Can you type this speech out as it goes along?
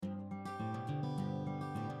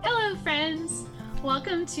Hello, friends.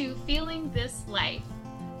 Welcome to Feeling This Life.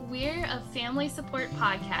 We're a family support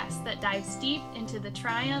podcast that dives deep into the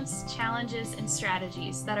triumphs, challenges, and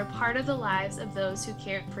strategies that are part of the lives of those who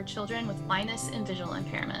care for children with blindness and visual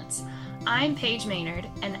impairments. I'm Paige Maynard,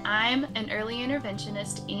 and I'm an early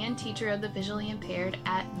interventionist and teacher of the visually impaired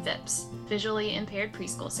at VIPS, Visually Impaired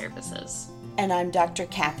Preschool Services. And I'm Dr.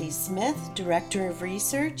 Kathy Smith, Director of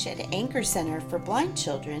Research at Anchor Center for Blind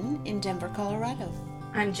Children in Denver, Colorado.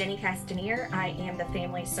 I'm Jenny Castanier. I am the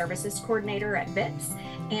Family Services Coordinator at VIPS,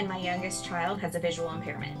 and my youngest child has a visual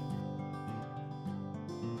impairment.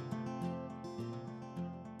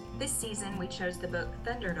 This season, we chose the book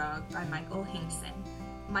Thunderdog by Michael Hingson.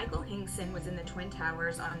 Michael Hingson was in the Twin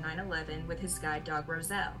Towers on 9/11 with his guide dog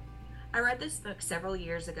Roselle. I read this book several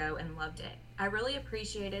years ago and loved it. I really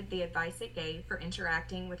appreciated the advice it gave for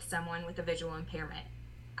interacting with someone with a visual impairment.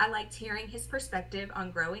 I liked hearing his perspective on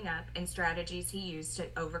growing up and strategies he used to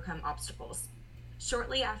overcome obstacles.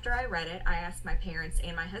 Shortly after I read it, I asked my parents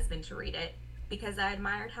and my husband to read it because I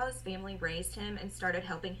admired how his family raised him and started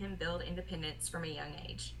helping him build independence from a young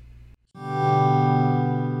age.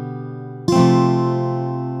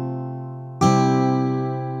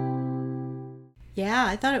 Yeah,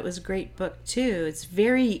 I thought it was a great book too. It's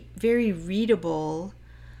very, very readable.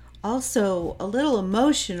 Also a little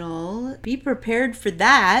emotional. Be prepared for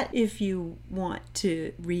that if you want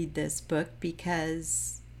to read this book,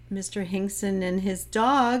 because Mr. Hingson and his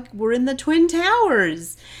dog were in the Twin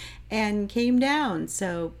Towers and came down.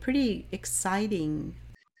 So pretty exciting.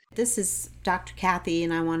 This is Dr. Kathy,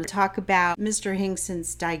 and I want to talk about Mr.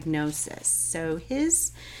 Hingson's diagnosis. So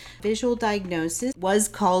his visual diagnosis was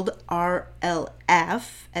called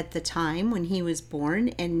RLF at the time when he was born,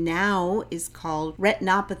 and now is called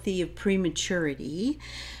retinopathy of prematurity.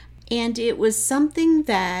 And it was something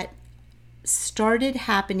that started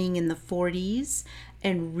happening in the 40s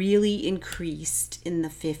and really increased in the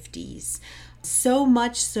 50s. So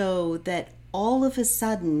much so that all of a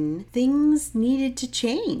sudden, things needed to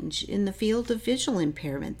change in the field of visual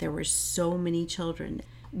impairment. There were so many children.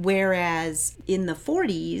 Whereas in the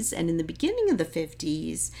 40s and in the beginning of the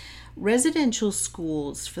 50s, residential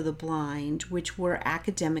schools for the blind, which were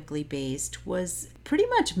academically based, was pretty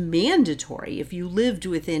much mandatory. If you lived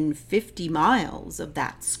within 50 miles of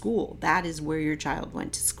that school, that is where your child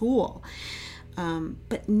went to school.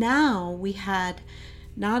 But now we had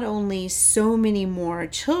not only so many more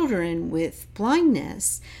children with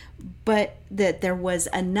blindness, but that there was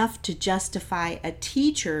enough to justify a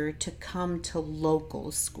teacher to come to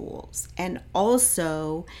local schools. And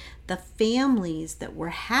also, the families that were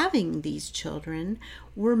having these children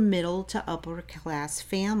were middle to upper class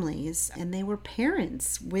families, and they were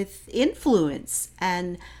parents with influence,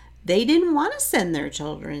 and they didn't want to send their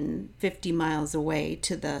children 50 miles away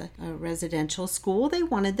to the residential school. They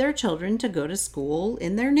wanted their children to go to school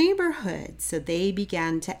in their neighborhood. So they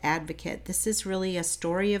began to advocate. This is really a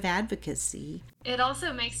story of advocacy. It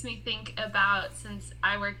also makes me think about, since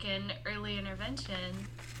I work in early intervention,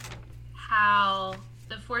 how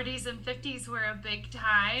the 40s and 50s were a big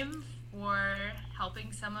time for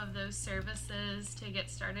helping some of those services to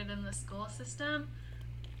get started in the school system.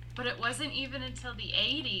 But it wasn't even until the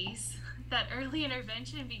 80s that early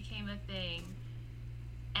intervention became a thing.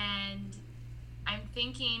 And I'm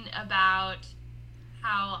thinking about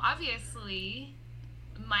how obviously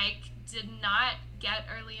Mike did not get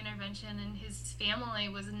early intervention, and his family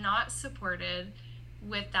was not supported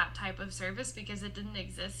with that type of service because it didn't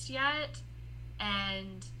exist yet.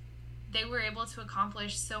 And they were able to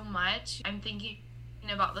accomplish so much. I'm thinking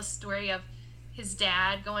about the story of his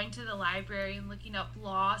dad going to the library and looking up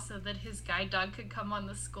law so that his guide dog could come on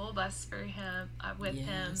the school bus for him, with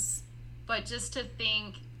him. But just to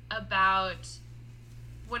think about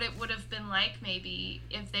what it would have been like maybe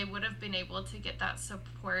if they would have been able to get that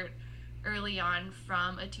support early on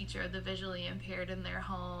from a teacher of the visually impaired in their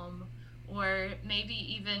home. Or maybe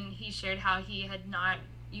even he shared how he had not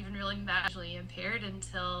even really met visually impaired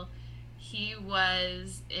until he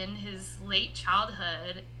was in his late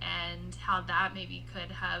childhood, and how that maybe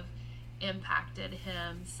could have impacted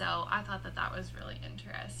him. So I thought that that was really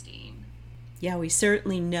interesting. Yeah, we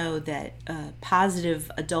certainly know that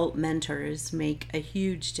positive adult mentors make a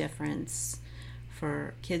huge difference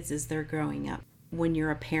for kids as they're growing up. When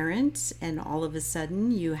you're a parent and all of a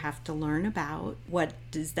sudden you have to learn about what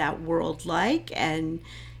is that world like, and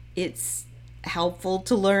it's helpful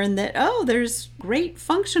to learn that, oh, there's great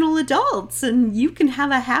functional adults and you can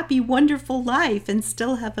have a happy, wonderful life and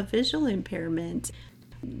still have a visual impairment.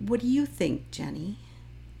 What do you think, Jenny?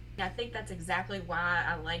 I think that's exactly why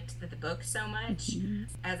I liked the book so much. Mm-hmm.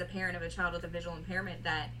 As a parent of a child with a visual impairment,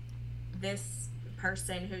 that this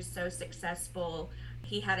person who's so successful.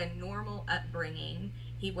 He had a normal upbringing.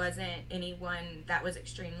 He wasn't anyone that was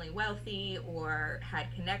extremely wealthy or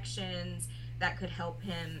had connections that could help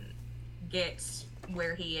him get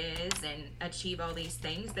where he is and achieve all these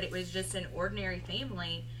things. But it was just an ordinary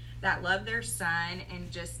family that loved their son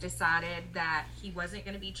and just decided that he wasn't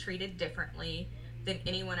going to be treated differently than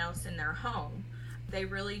anyone else in their home. They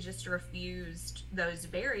really just refused those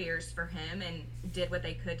barriers for him and did what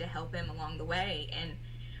they could to help him along the way. And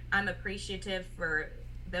I'm appreciative for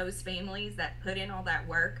those families that put in all that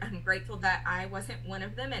work. I'm grateful that I wasn't one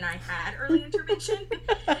of them and I had early intervention,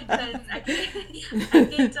 because I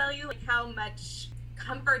can't tell you like how much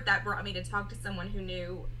comfort that brought me to talk to someone who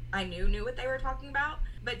knew what they were talking about.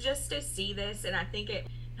 But just to see this, and I think it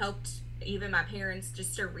helped even my parents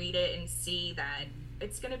just to read it and see that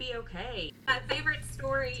it's going to be okay. My favorite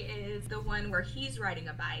story is the one where he's riding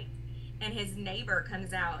a bike and his neighbor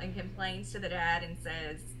comes out and complains to the dad and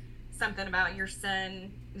says something about your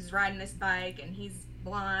son is riding this bike and he's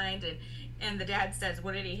blind, and the dad says,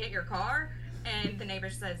 "What, did he hit your car?" And the neighbor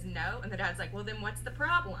says no, and the dad's like, "Well, then what's the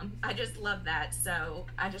problem?" I just love that. So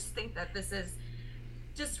I just think that this is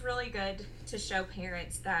just really good to show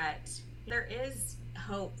parents that there is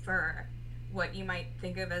hope for what you might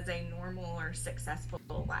think of as a normal or successful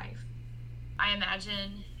life. I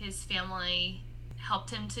imagine his family helped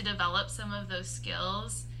him to develop some of those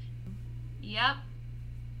skills. Yep,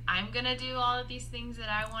 I'm going to do all of these things that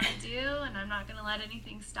I want to do, and I'm not going to let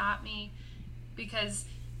anything stop me, because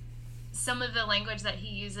some of the language that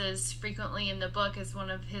he uses frequently in the book is one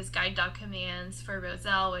of his guide dog commands for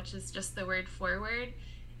Roselle, which is just the word forward.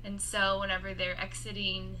 And so whenever they're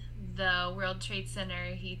exiting the World Trade Center,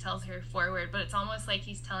 he tells her forward, but it's almost like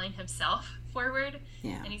he's telling himself forward.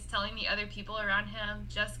 Yeah. And he's telling the other people around him,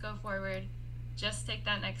 just go forward, just take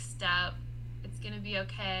that next step. It's going to be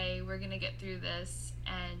okay. We're going to get through this.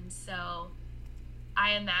 And so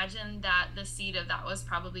I imagine that the seed of that was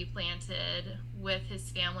probably planted with his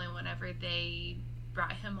family whenever they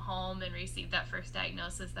brought him home and received that first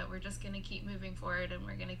diagnosis, that we're just going to keep moving forward and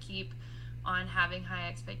we're going to keep on having high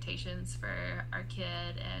expectations for our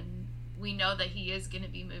kid, and we know that he is going to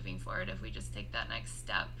be moving forward if we just take that next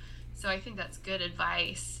step. So I think that's good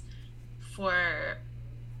advice for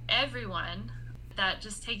everyone, that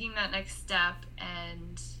just taking that next step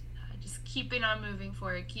and just keeping on moving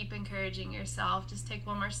forward, keep encouraging yourself, just take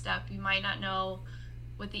one more step. You might not know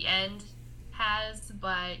what the end has,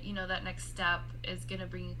 but you know that next step is going to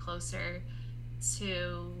bring you closer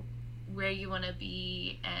to where you want to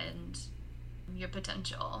be and your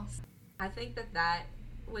potential. I think that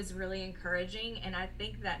was really encouraging, and I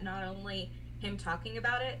think that not only him talking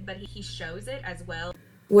about it, but he shows it as well.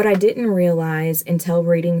 What I didn't realize until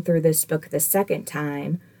reading through this book the second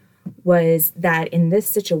time was that in this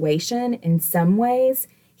situation, in some ways,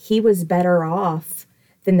 he was better off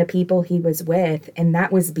than the people he was with, and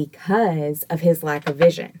that was because of his lack of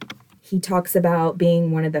vision. He talks about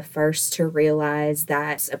being one of the first to realize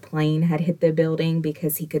that a plane had hit the building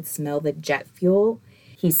because he could smell the jet fuel.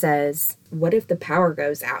 He says, "What if the power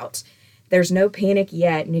goes out? There's no panic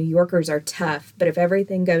yet. New Yorkers are tough, but if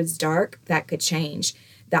everything goes dark, that could change.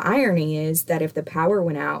 The irony is that if the power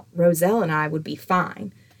went out, Roselle and I would be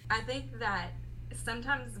fine." I think that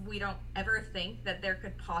sometimes we don't ever think that there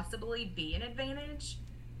could possibly be an advantage,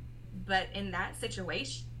 but in that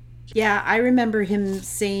situation, yeah, I remember him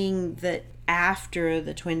saying that after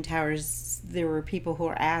the Twin Towers, there were people who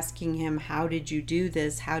were asking him, "How did you do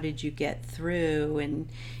this? How did you get through?" And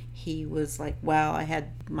he was like, "Well, I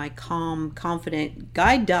had my calm, confident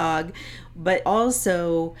guide dog, but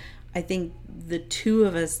also I think the two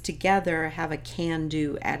of us together have a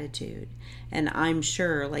can-do attitude." And I'm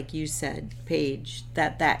sure, like you said, Paige,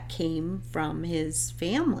 that came from his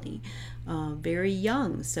family. Very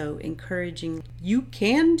young, so encouraging, you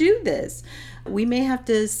can do this. We may have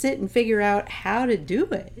to sit and figure out how to do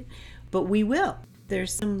it, but we will.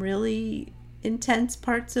 There's some really intense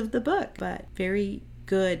parts of the book, but very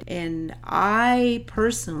good. And I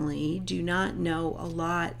personally do not know a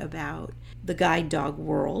lot about the guide dog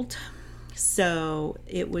world. So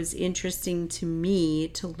it was interesting to me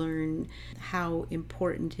to learn how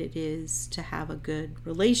important it is to have a good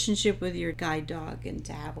relationship with your guide dog and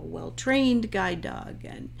to have a well-trained guide dog.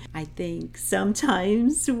 And I think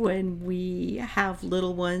sometimes when we have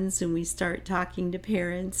little ones and we start talking to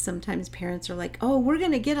parents, sometimes parents are like, "Oh, we're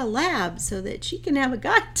going to get a lab so that she can have a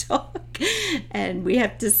guide dog." And we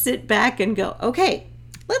have to sit back and go, "Okay,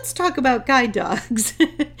 let's talk about guide dogs."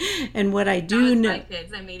 And what I do know, my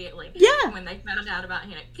kids immediately, yeah, when they found out about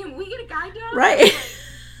Hannah, "Can we get a guide dog?" Right.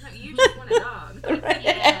 Like, "No, you just want a dog." Right.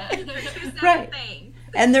 Yeah. They're two separate Right. things.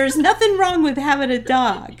 And there's nothing wrong with having a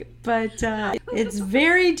dog, but it's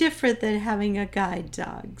very different than having a guide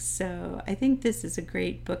dog. So I think this is a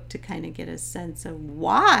great book to kind of get a sense of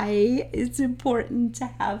why it's important to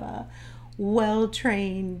have a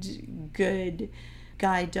well-trained, good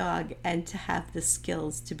guide dog and to have the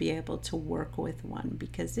skills to be able to work with one,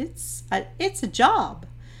 because it's a job,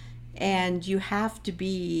 and you have to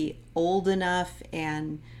be old enough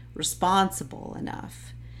and responsible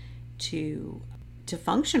enough to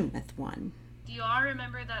function with one. Do you all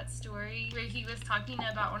remember that story where he was talking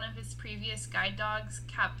about one of his previous guide dogs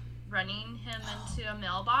kept running him into a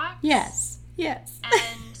mailbox? Yes.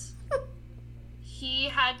 And he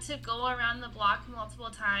had to go around the block multiple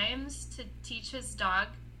times to teach his dog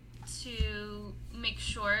to make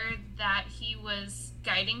sure that he was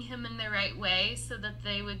guiding him in the right way so that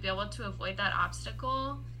they would be able to avoid that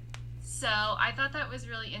obstacle. So I thought that was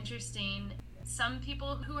really interesting. Some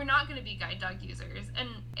people who are not going to be guide dog users, and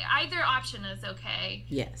either option is okay.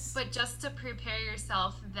 Yes. But just to prepare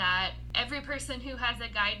yourself that every person who has a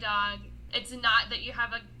guide dog, it's not that you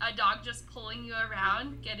have a dog just pulling you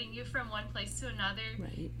around, getting you from one place to another.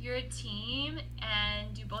 Right. You're a team,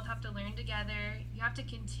 and you both have to learn together. You have to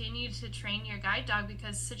continue to train your guide dog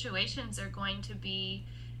because situations are going to be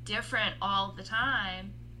different all the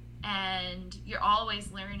time, and you're always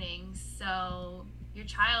learning. So your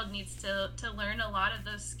child needs to learn a lot of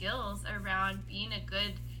those skills around being a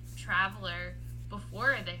good traveler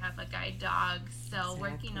before they have a guide dog. So Exactly.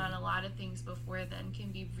 Working on a lot of things before then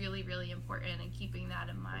can be really, really important, and keeping that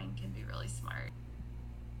in mind can be really smart.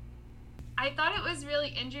 I thought it was really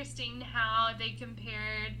interesting how they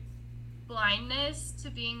compared blindness to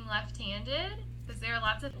being left-handed, because there are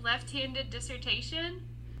lots of left-handed dissertation.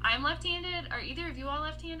 I'm left-handed. Are either of you all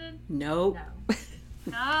left-handed? Nope. No.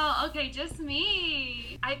 No, okay, just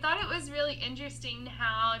me. I thought it was really interesting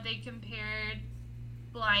how they compared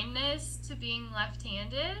blindness to being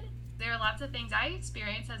left-handed. There are lots of things I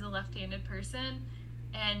experienced as a left-handed person,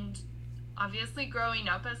 and obviously growing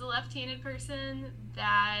up as a left-handed person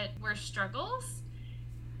that were struggles.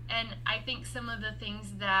 And I think some of the things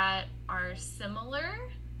that are similar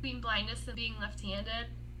between blindness and being left-handed,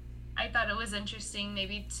 I thought it was interesting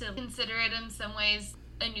maybe to consider it in some ways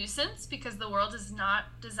a nuisance, because the world is not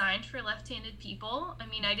designed for left-handed people. I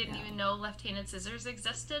mean, I didn't even know left-handed scissors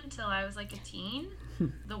existed until I was like a teen.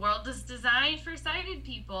 The world is designed for sighted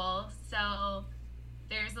people, so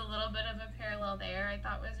there's a little bit of a parallel there. I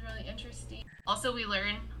thought was really interesting. Also, we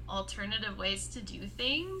learn alternative ways to do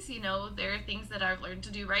things. You know, there are things that I've learned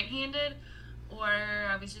to do right-handed, or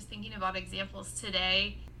I was just thinking about examples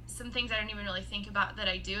today. Some things I don't even really think about that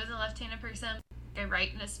I do as a left-handed person. I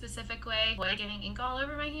write in a specific way, like getting ink all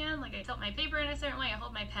over my hand, like I tilt my paper in a certain way, I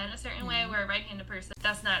hold my pen a certain way, where a right-handed person,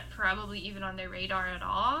 that's not probably even on their radar at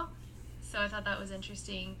all. So I thought that was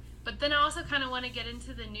interesting. But then I also kind of want to get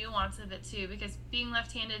into the nuance of it too, because being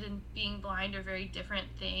left-handed and being blind are very different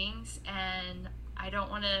things, and I don't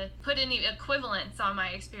want to put any equivalence on my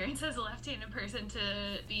experience as a left-handed person to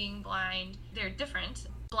being blind. They're different.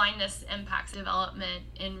 Blindness impacts development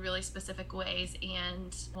in really specific ways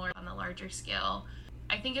and more on a larger scale.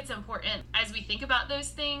 I think it's important as we think about those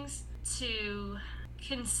things to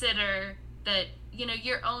consider that, you know,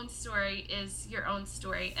 your own story is your own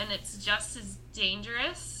story, and it's just as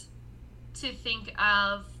dangerous to think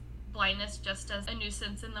of blindness just as a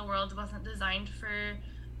nuisance, and the world wasn't designed for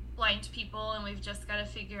blind people, and we've just got to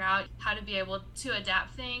figure out how to be able to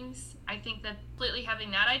adapt things. I think that completely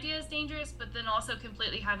having that idea is dangerous, but then also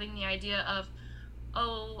completely having the idea of,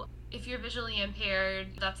 oh, if you're visually impaired,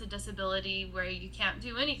 that's a disability where you can't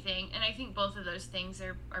do anything. And I think both of those things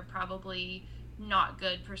are probably not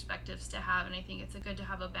good perspectives to have, and I think it's good to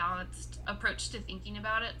have a balanced approach to thinking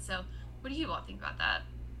about it. So what do you all think about that?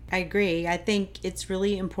 I agree. I think it's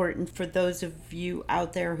really important for those of you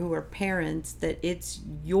out there who are parents that it's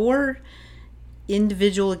your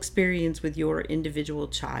individual experience with your individual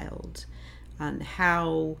child on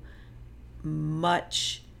how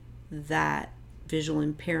much that visual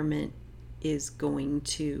impairment is going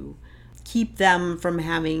to keep them from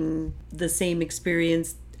having the same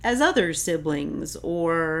experience as other siblings,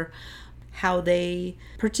 or how they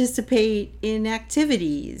participate in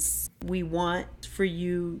activities. We want for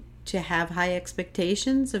you to have high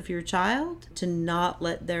expectations of your child, to not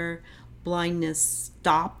let their blindness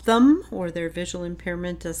stop them or their visual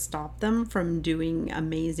impairment to stop them from doing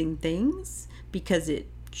amazing things, because it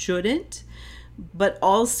shouldn't. But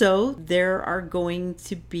also there are going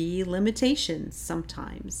to be limitations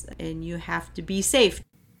sometimes, and you have to be safe.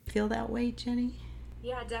 Feel that way, Jenny?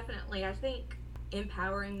 Yeah, definitely. I think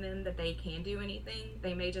empowering them that they can do anything,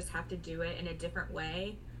 they may just have to do it in a different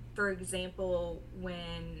way. For example,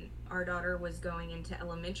 when our daughter was going into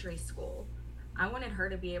elementary school, I wanted her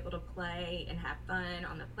to be able to play and have fun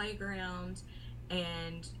on the playground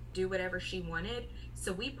and do whatever she wanted.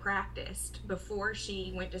 So we practiced before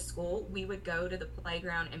she went to school. We would go to the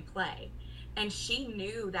playground and play. And she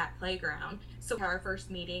knew that playground. So our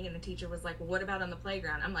first meeting, and the teacher was like, well, what about on the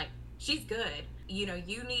playground? I'm like, she's good. You know,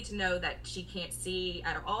 you need to know that she can't see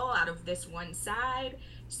at all out of this one side.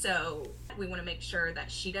 So we want to make sure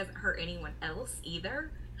that she doesn't hurt anyone else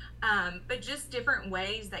either. But just different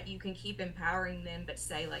ways that you can keep empowering them, but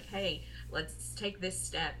say like, hey, let's take this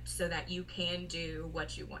step so that you can do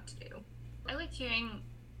what you want to do. I like hearing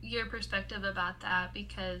your perspective about that,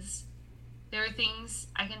 because there are things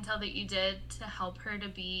I can tell that you did to help her to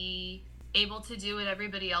be able to do what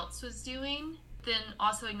everybody else was doing. Then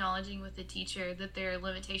also acknowledging with the teacher that there are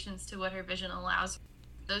limitations to what her vision allows.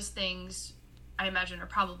 Those things, I imagine, are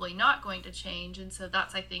probably not going to change. And so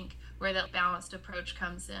that's, I think, where that balanced approach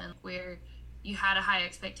comes in, where you had a high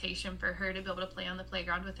expectation for her to be able to play on the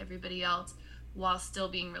playground with everybody else while still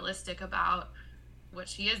being realistic about what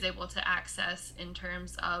she is able to access in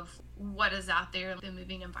terms of what is out there in the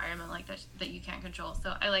moving environment like that you can't control.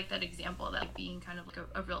 So I like that example, that being kind of like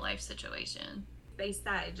a real life situation. Base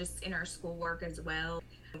that just in our schoolwork as well.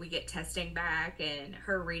 We get testing back and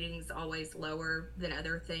her reading's always lower than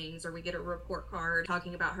other things, or we get a report card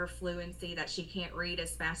talking about her fluency, that she can't read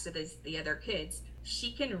as fast as the other kids.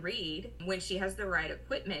 She can read when she has the right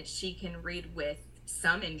equipment. She can read with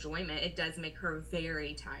some enjoyment. It does make her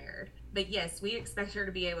very tired. But yes, we expect her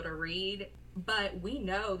to be able to read, but we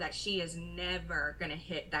know that she is never going to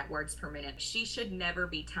hit that words per minute. She should never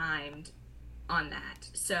be timed on that.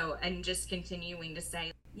 So, and just continuing to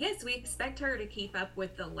say, yes, we expect her to keep up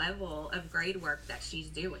with the level of grade work that she's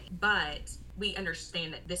doing, but we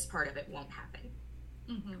understand that this part of it won't happen.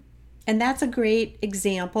 Mm-hmm. And that's a great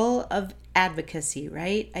example of advocacy,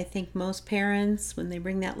 right? I think most parents, when they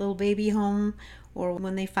bring that little baby home, or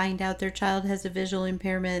when they find out their child has a visual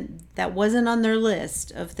impairment, that wasn't on their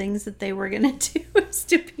list of things that they were going to do, is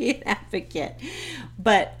to be an advocate.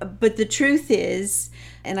 But the truth is,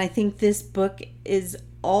 and I think this book is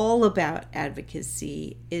all about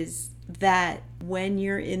advocacy, is that when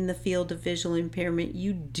you're in the field of visual impairment,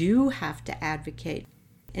 you do have to advocate.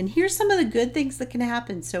 And here's some of the good things that can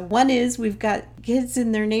happen. So one is, we've got kids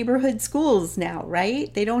in their neighborhood schools now,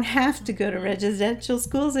 right? They don't have to go to residential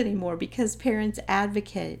schools anymore because parents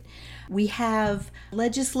advocate. We have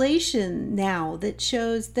legislation now that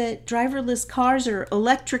shows that driverless cars, or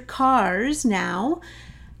electric cars now,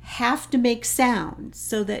 have to make sound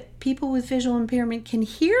so that people with visual impairment can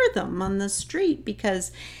hear them on the street,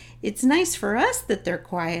 because it's nice for us that they're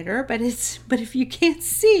quieter, but if you can't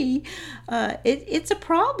see, it's a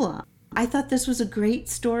problem. I thought this was a great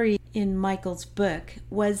story in Michael's book,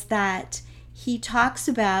 was that he talks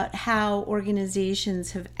about how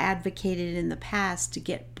organizations have advocated in the past to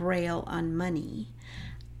get Braille on money.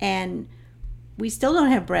 And we still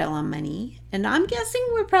don't have Braille on money. And I'm guessing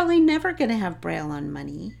we're probably never going to have Braille on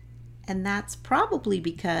money. And that's probably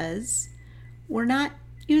because we're not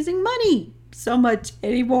using money so much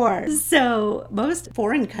anymore. So most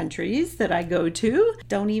foreign countries that I go to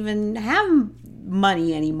don't even have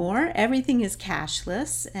money anymore. Everything is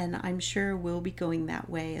cashless, and I'm sure we'll be going that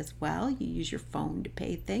way as well. You use your phone to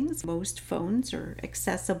pay things. Most phones are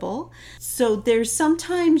accessible. So there's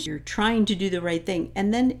sometimes you're trying to do the right thing,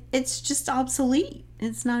 and then it's just obsolete.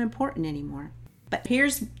 It's not important anymore. But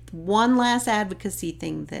here's one last advocacy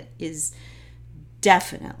thing that is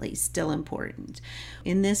definitely still important.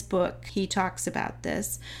 In this book, he talks about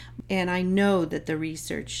this, and I know that the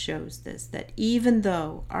research shows this, that even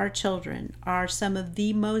though our children are some of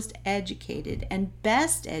the most educated and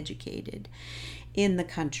best educated in the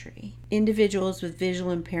country, individuals with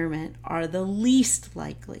visual impairment are the least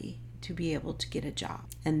likely to be able to get a job,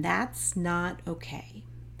 and that's not okay.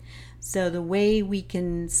 So the way we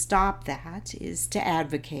can stop that is to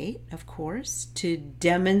advocate, of course, to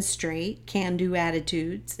demonstrate can-do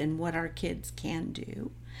attitudes and what our kids can do,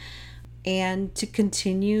 and to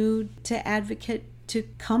continue to advocate to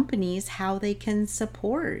companies how they can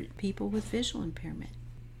support people with visual impairment.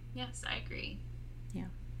 Yes, I agree. Yeah.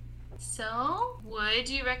 So, would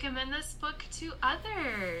you recommend this book to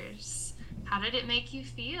others? How did it make you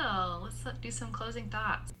feel? Let's do some closing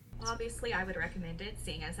thoughts. Obviously, I would recommend it,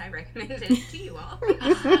 seeing as I recommended it to you all.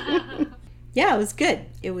 Yeah, it was good.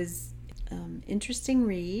 It was interesting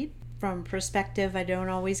read from perspective I don't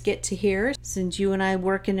always get to hear. Since you and I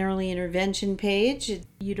work in early intervention page,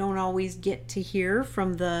 you don't always get to hear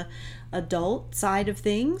from the adult side of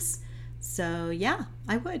things. So yeah,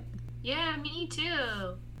 I would. Yeah, me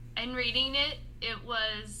too. And reading it, it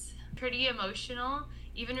was pretty emotional,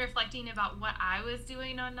 even reflecting about what I was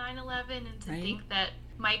doing on 9/11, and to think that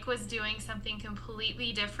Mike was doing something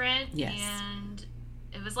completely different. Yes. And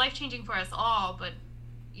it was life-changing for us all, but,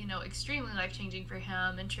 you know, extremely life-changing for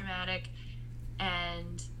him and traumatic.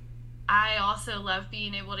 And I also love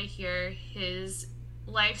being able to hear his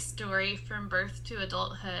life story from birth to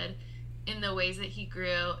adulthood in the ways that he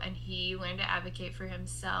grew and he learned to advocate for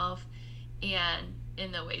himself and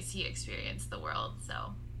in the ways he experienced the world.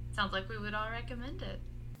 So sounds like we would all recommend it.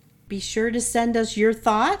 Be sure to send us your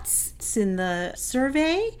thoughts. It's in the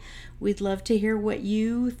survey. We'd love to hear what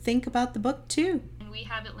you think about the book too. And we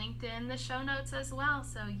have it linked in the show notes as well,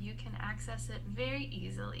 so you can access it very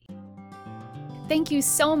easily. Thank you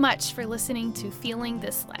so much for listening to Feeling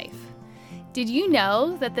This Life. Did you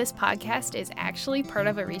know that this podcast is actually part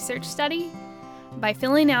of a research study? By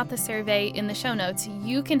filling out the survey in the show notes,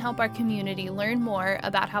 you can help our community learn more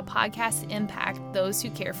about how podcasts impact those who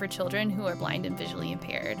care for children who are blind and visually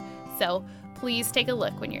impaired. So please take a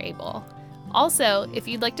look when you're able. Also, if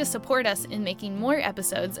you'd like to support us in making more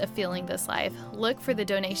episodes of Feeling This Life, look for the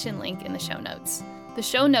donation link in the show notes. The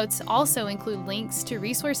show notes also include links to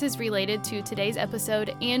resources related to today's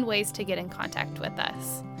episode and ways to get in contact with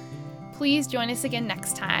us. Please join us again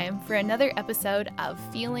next time for another episode of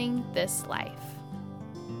Feeling This Life.